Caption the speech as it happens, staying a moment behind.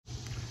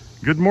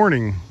Good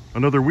morning.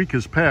 Another week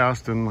has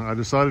passed and I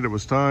decided it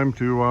was time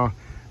to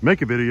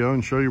make a video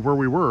and show you where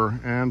we were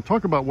and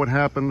talk about what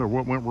happened or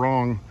what went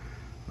wrong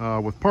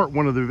with part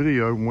one of the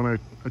video when I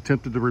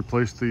attempted to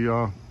replace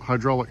the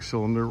hydraulic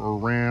cylinder or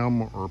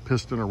ram or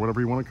piston or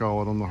whatever you want to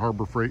call it on the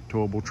Harbor Freight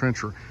towable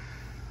trencher.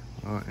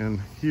 And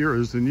here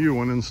is the new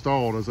one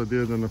installed as I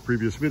did in the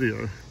previous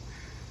video.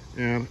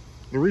 And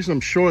the reason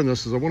I'm showing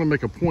this is I want to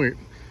make a point.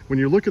 When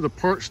you look at the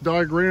parts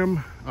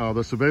diagram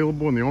that's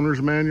available in the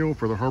owner's manual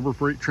for the Harbor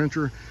Freight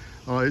trencher,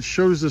 it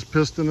shows this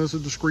piston as a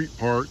discrete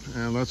part,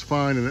 and that's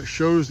fine, and it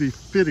shows the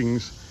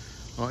fittings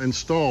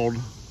installed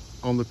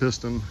on the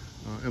piston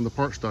in the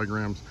parts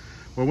diagrams.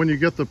 Well, when you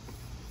get the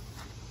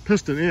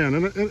piston in,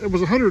 and it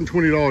was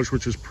 $120,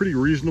 which is pretty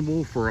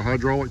reasonable for a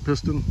hydraulic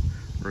piston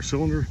or a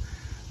cylinder,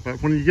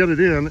 but when you get it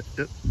in,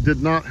 it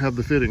did not have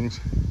the fittings.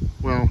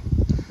 Well,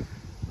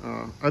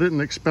 I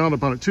didn't expound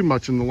upon it too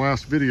much in the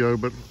last video,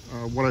 but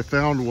what I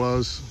found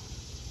was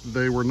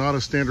they were not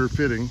a standard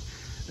fitting.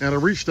 And I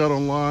reached out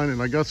online and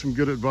I got some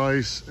good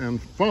advice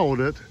and followed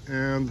it.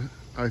 And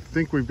I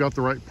think we've got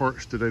the right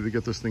parts today to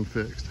get this thing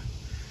fixed.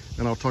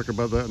 And I'll talk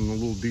about that in a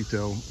little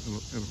detail in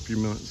a few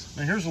minutes.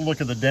 Now here's a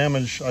look at the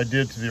damage I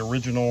did to the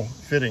original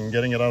fitting,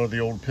 getting it out of the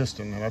old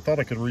piston. And I thought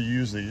I could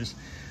reuse these.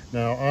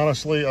 Now,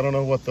 honestly, I don't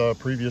know what the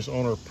previous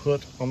owner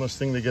put on this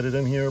thing to get it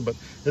in here, but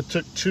it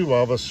took two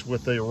of us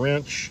with a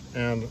wrench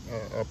and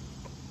a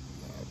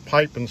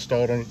pipe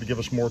installed on it to give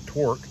us more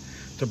torque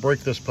to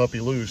break this puppy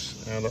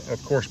loose. And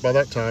of course, by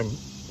that time,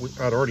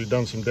 I'd already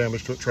done some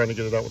damage to it trying to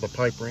get it out with a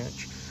pipe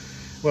wrench.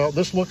 Well,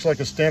 this looks like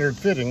a standard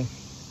fitting,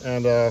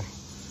 and I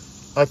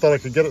thought I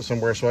could get it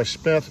somewhere. So I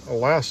spent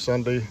last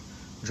Sunday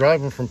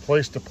driving from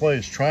place to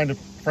place trying to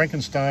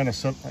Frankenstein a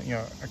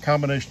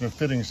combination of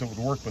fittings that would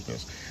work with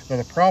this. Now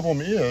the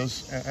problem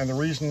is, and the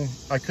reason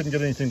I couldn't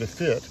get anything to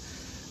fit,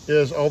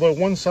 is although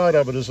one side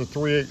of it is a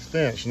 3/8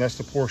 inch, and that's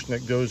the portion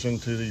that goes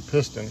into the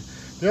piston,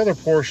 the other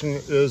portion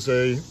is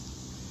a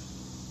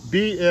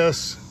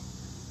BSPT,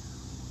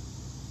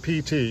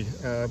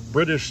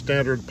 British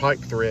Standard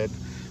Pipe Thread,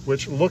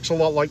 which looks a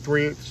lot like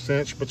 3/8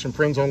 inch, but some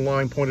friends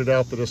online pointed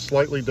out that it's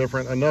slightly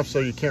different, enough so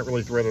you can't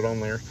really thread it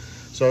on there.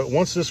 So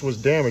once this was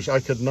damaged, I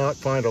could not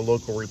find a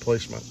local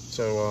replacement.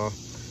 So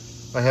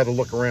I had to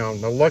look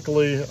around. Now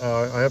luckily,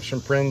 I have some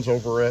friends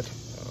over at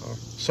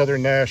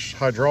Southern Nash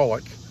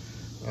Hydraulic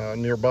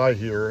nearby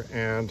here,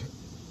 and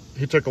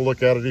he took a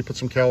look at it. He put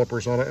some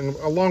calipers on it, and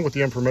along with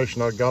the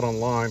information I got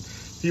online,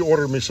 he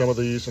ordered me some of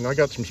these, and I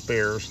got some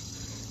spares.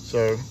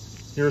 So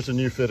here's the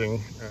new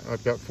fitting.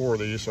 I've got 4 of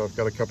these, so I've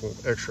got a couple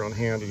extra on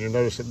hand. And you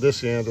notice that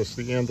this end is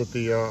the end that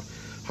the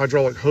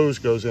hydraulic hose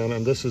goes in,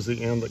 and this is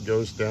the end that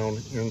goes down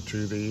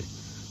into the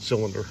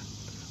cylinder.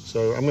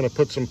 So I'm going to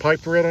put some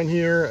pipe thread on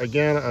here.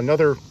 Again,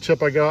 another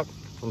tip I got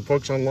from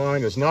folks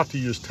online is not to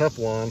use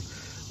Teflon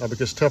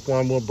because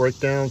Teflon will break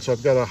down. So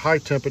I've got a high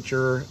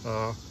temperature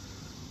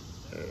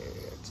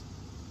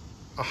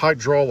a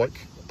hydraulic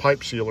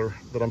pipe sealer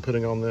that I'm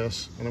putting on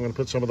this, and I'm going to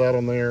put some of that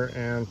on there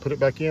and put it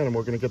back in, and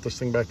we're going to get this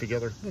thing back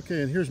together.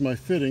 Okay, and here's my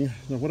fitting.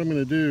 Now what I'm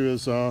going to do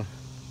is I'm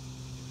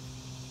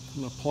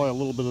going to apply a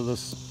little bit of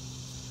this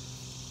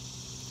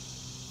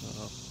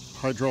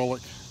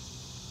hydraulic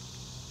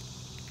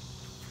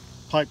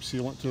pipe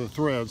sealant to the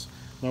threads.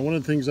 Now one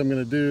of the things I'm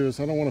going to do is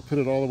I don't want to put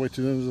it all the way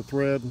to the end of the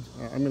thread.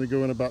 I'm going to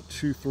go in about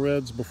 2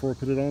 threads before I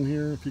put it on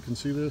here, if you can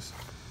see this.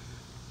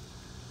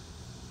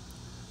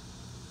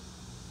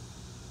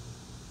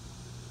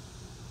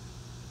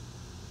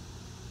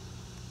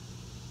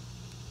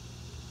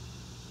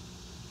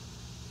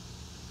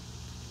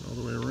 All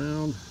the way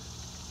around.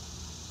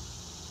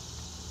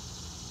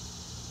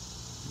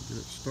 Get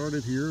it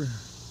started here.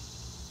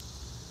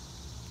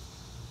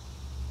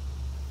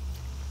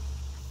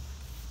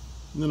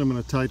 And then I'm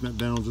going to tighten it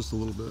down just a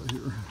little bit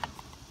here.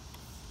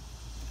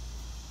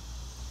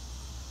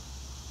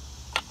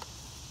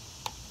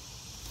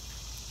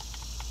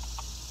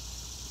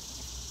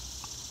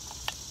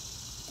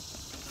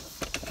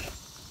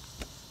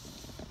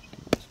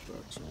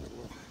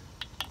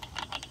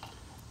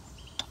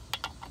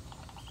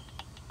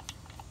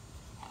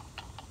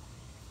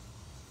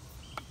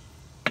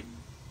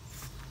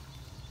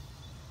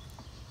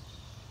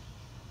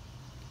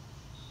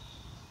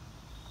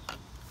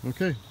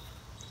 Okay,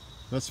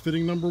 that's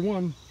fitting number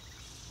 1.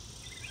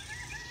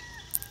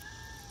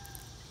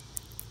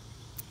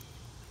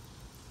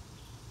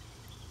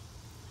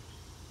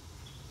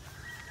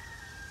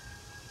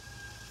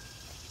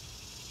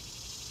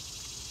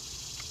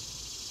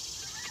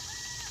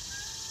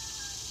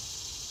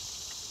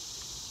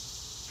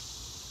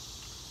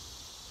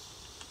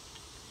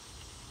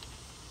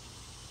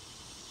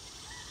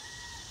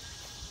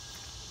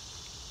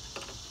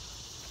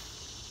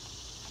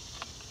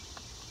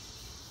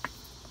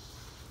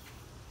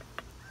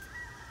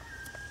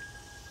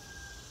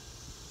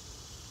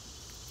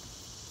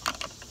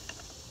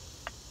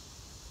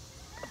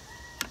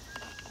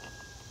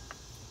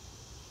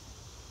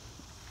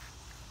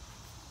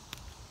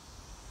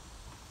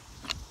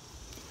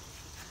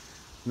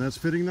 And that's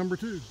fitting number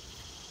 2.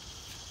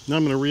 Now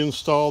I'm going to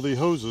reinstall the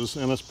hoses,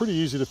 and it's pretty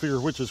easy to figure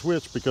which is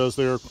which because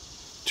they're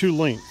two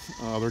length.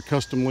 They're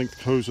custom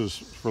length hoses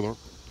for the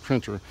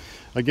printer.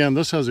 Again,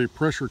 this has a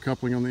pressure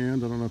coupling on the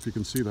end. I don't know if you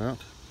can see that.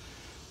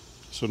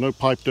 So no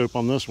pipe dope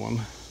on this one.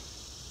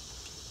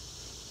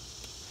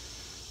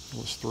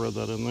 Let's thread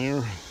that in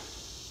there.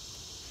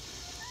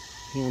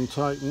 Hand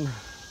tighten.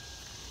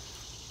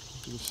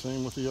 Do the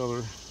same with the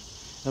other.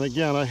 And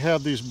again, I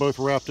had these both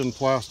wrapped in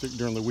plastic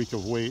during the week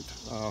of wait,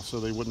 so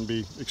they wouldn't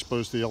be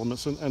exposed to the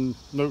elements, and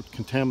no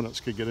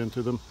contaminants could get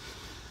into them.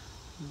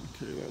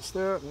 Okay, that's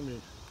that. Let me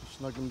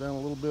snug them down a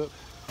little bit.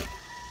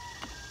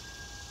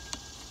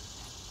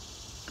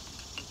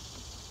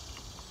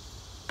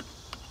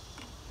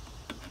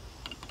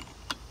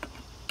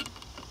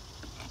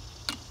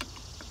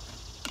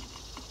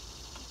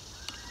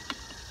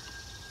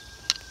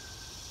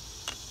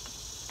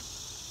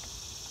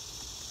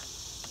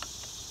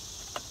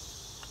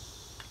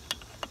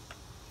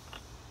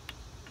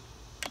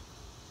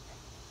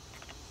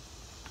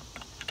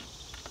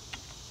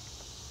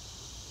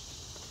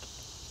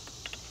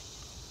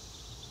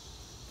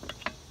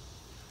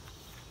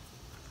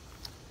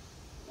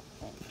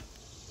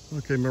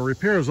 Okay, my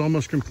repair is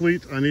almost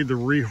complete. I need to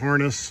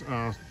reharness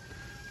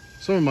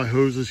some of my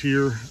hoses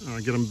here,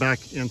 get them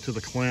back into the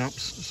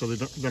clamps so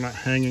they're not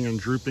hanging and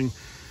drooping.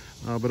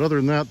 But other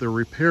than that, the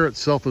repair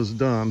itself is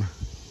done.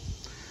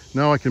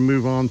 Now I can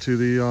move on to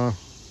the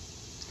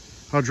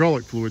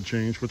hydraulic fluid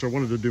change, which I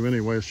wanted to do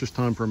anyway. It's just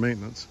time for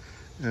maintenance.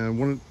 And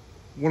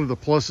one of the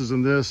pluses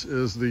in this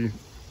is the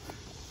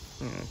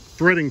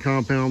threading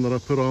compound that I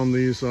put on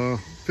these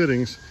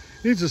fittings.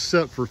 Needs to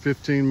set for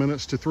 15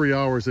 minutes to 3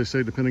 hours, they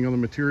say, depending on the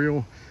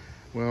material.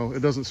 Well, it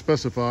doesn't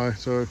specify,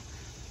 so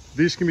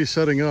these can be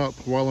setting up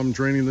while I'm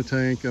draining the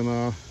tank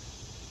and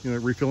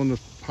refilling the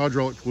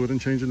hydraulic fluid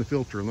and changing the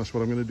filter, and that's what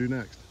I'm going to do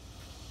next.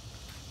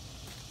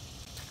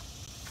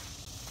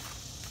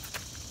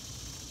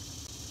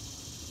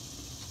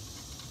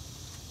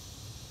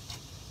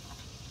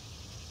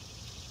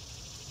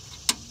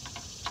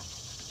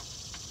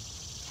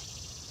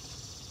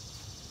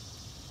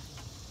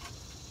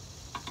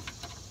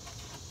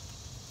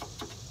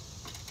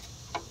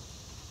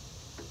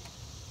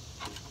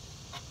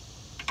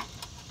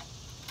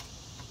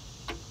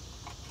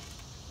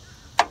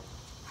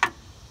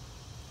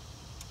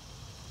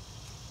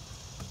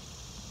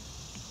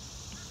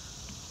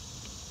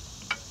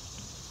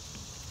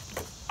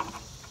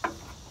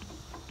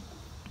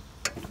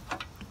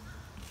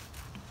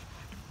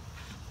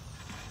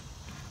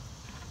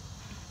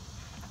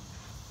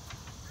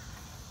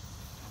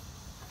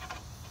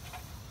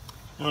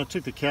 Now I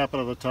took the cap out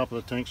of the top of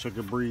the tank so it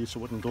could breathe, so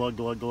it wouldn't glug,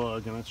 glug,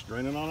 glug, and it's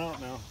draining on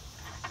out now.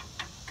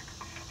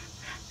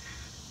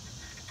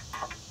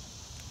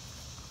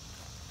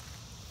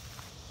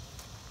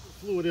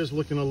 The fluid is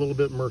looking a little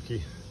bit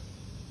murky.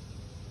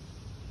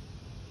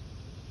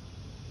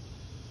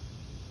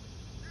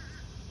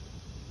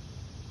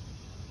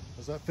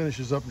 As that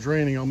finishes up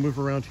draining, I'll move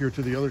around here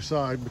to the other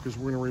side because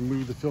we're going to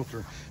remove the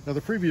filter. Now, the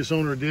previous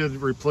owner did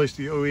replace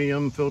the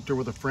OEM filter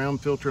with a Fram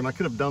filter, and I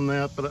could have done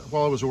that, but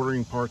while I was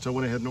ordering parts, I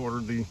went ahead and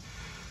ordered the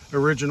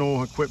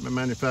original equipment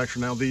manufacturer.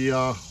 Now,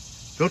 the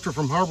filter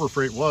from Harbor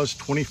Freight was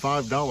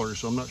 $25,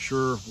 so I'm not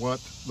sure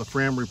what the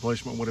Fram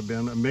replacement would have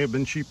been. It may have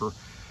been cheaper,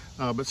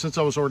 but since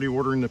I was already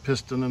ordering the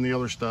piston and the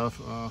other stuff,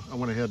 I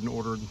went ahead and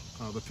ordered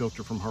the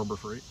filter from Harbor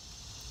Freight.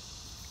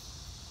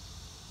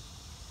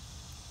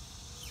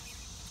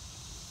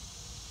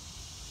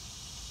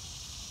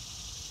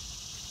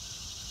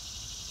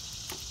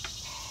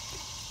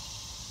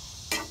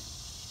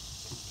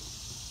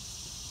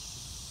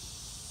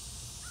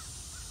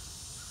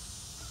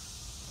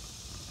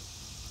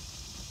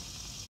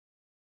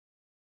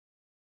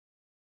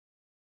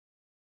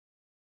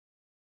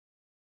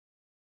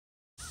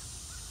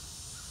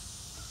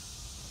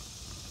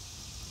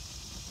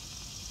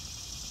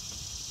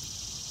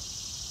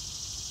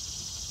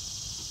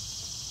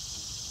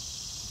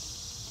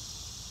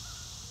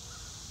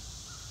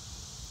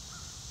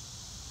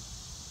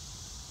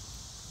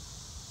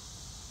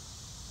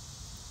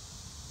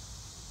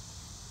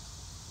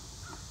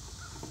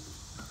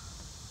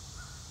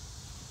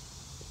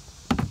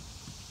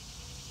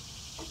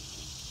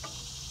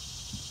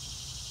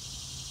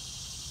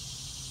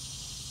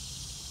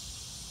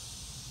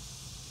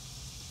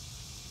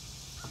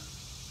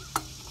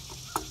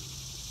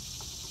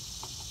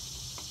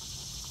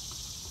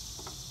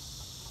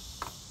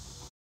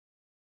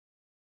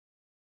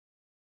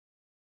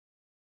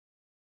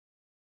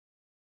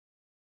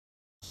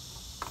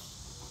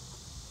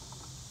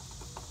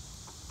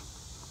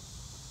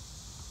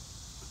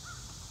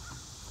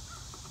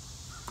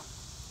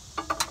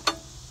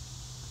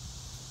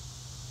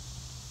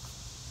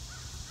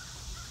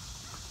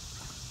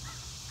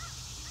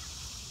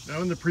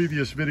 Now, in the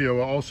previous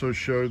video, I also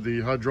showed the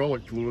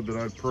hydraulic fluid that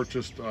I'd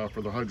purchased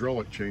for the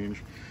hydraulic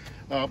change.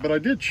 But I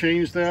did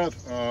change that.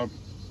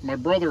 My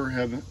brother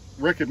had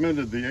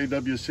recommended the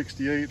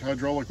AW68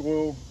 hydraulic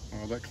oil,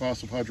 that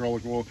class of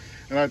hydraulic oil,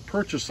 and I'd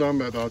purchased some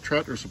at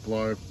Tractor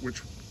Supply,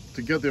 which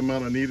to get the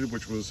amount I needed,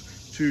 which was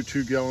two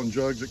 2-gallon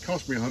jugs. It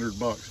cost me $100.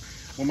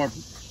 Well,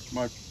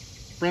 my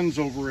friends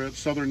over at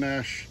Southern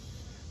Nash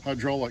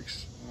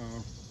Hydraulics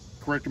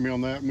corrected me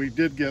on that, and we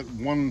did get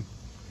one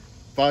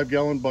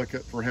 5-gallon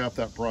bucket for half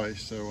that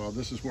price. So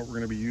this is what we're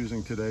going to be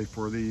using today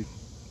for the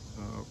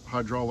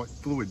hydraulic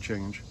fluid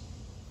change.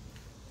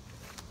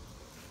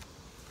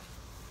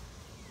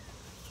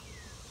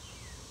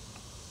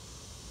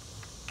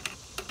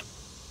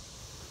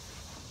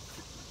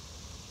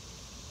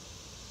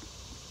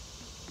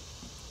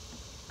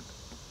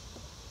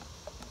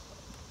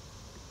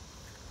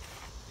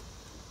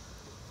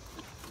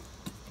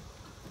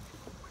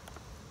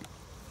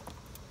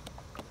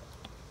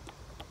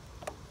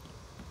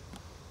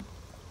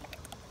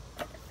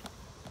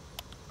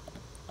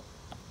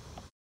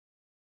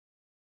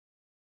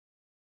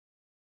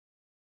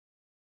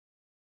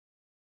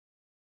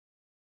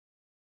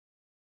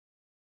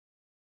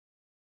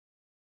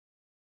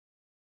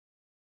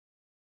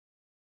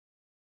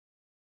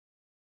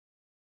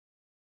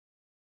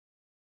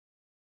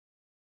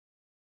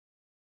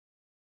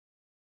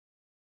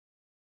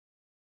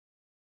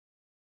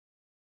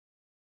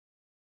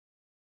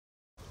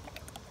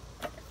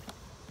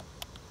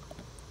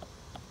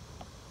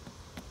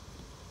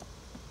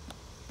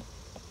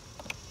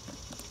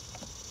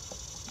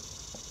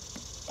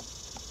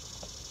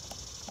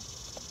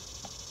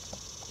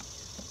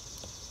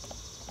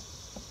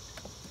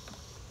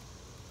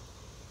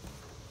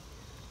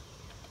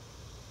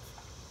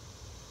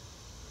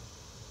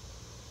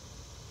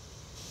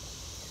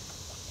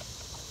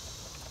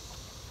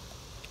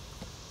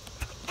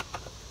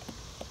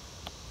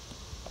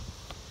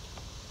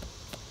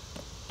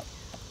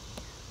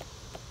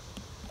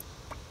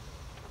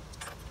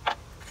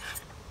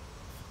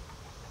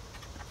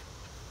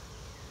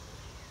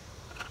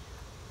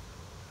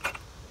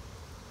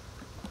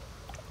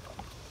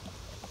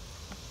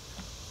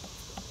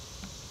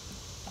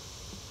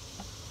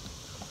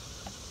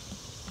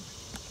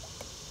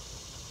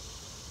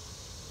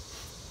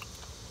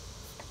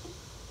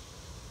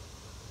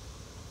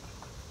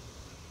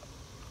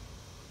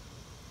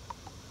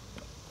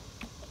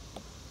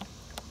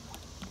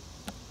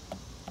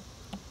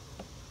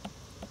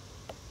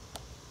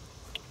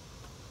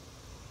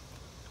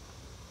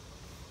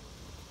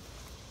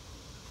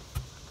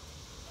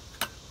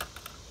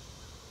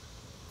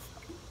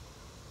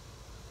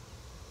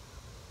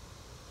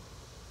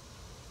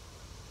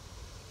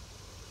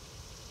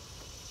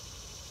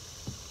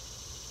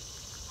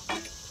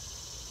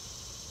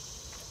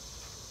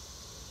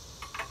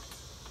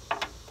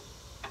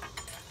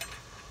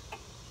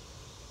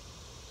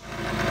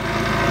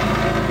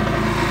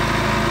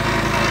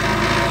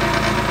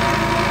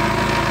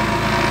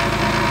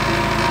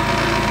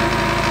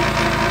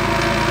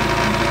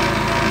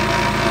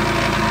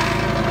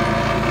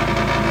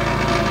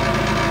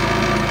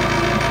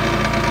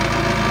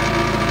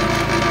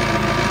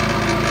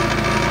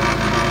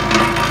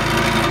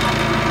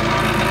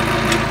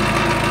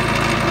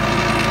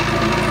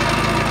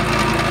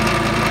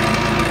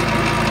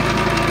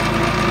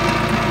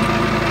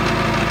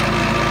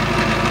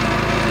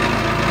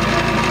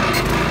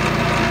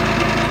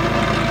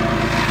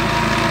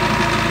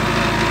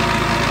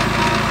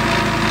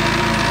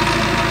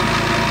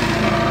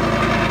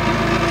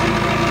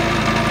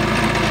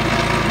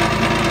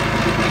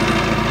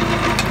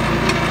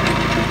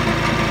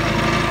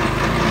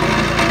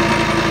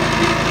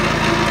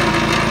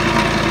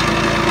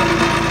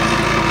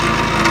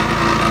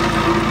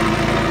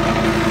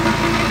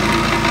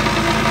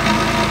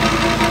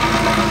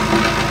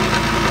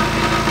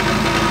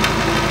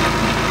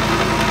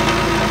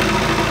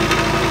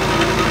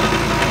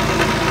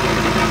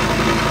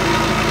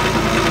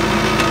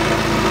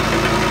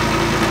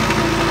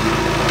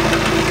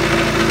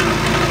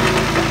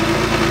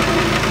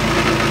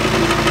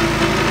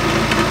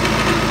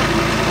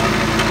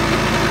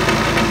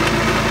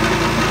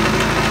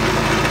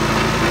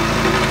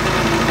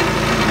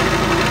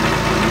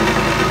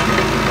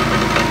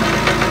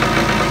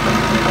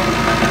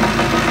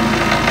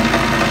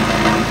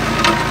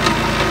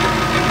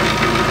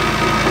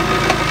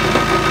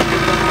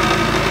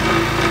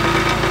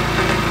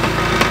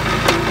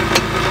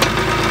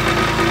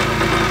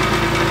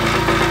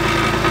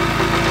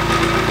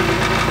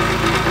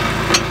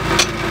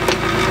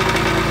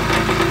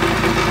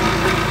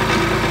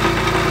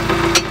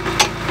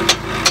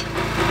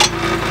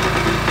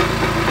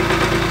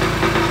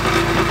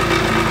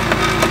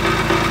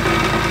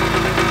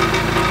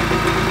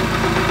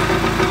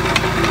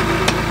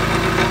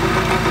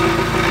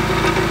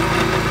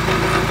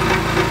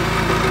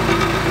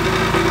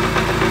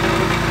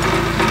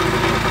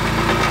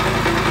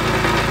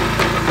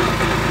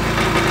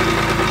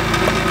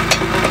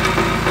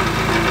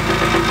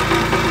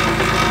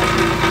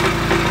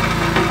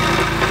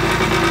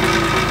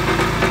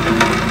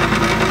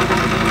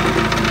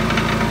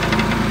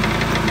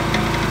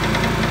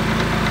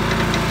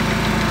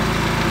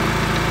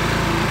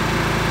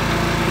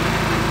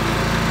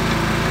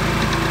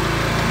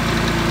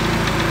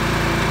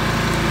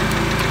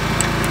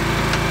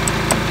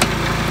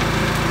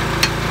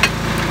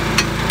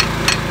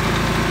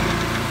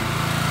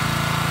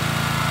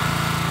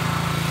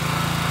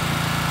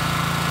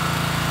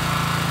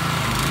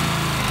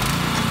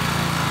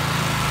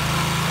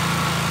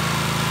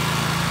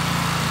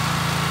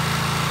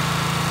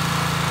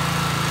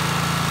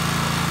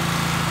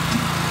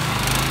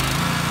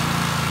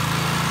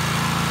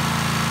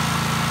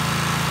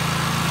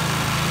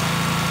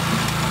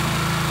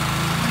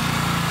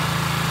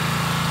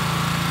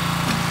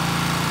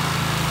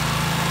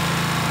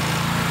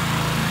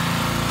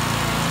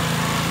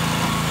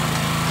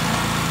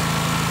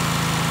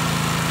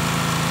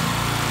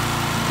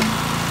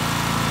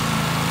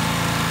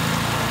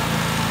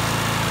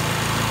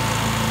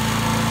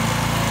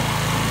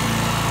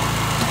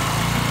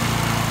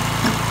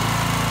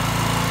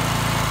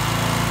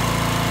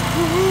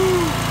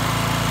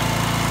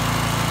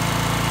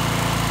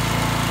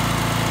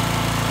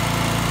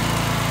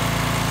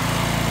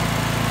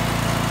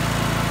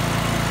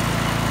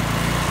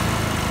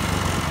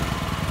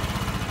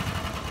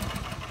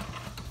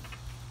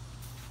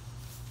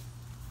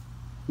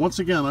 Once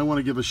again, I want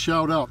to give a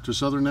shout out to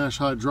Southern Nash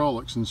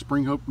Hydraulics in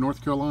Spring Hope,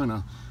 North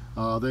Carolina.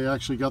 They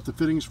actually got the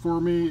fittings for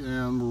me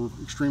and were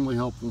extremely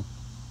helpful.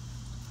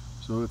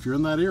 So if you're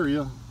in that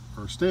area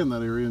or stay in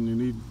that area and you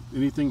need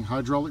anything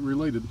hydraulic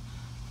related,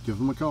 give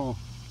them a call.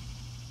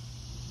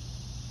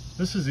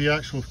 This is the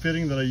actual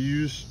fitting that I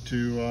used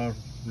to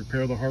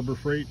repair the Harbor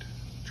Freight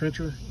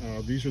trencher.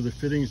 These are the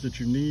fittings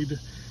that you need.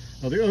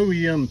 The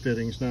OEM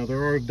fittings. Now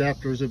there are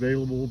adapters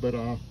available, but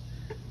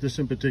this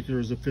in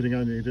particular is the fitting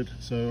I needed.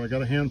 So I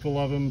got a handful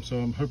of them, so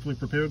I'm hopefully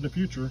prepared in the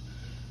future.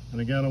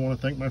 And again, I want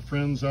to thank my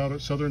friends out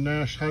at Southern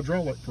Nash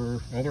Hydraulic for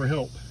all their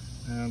help.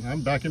 And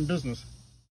I'm back in business.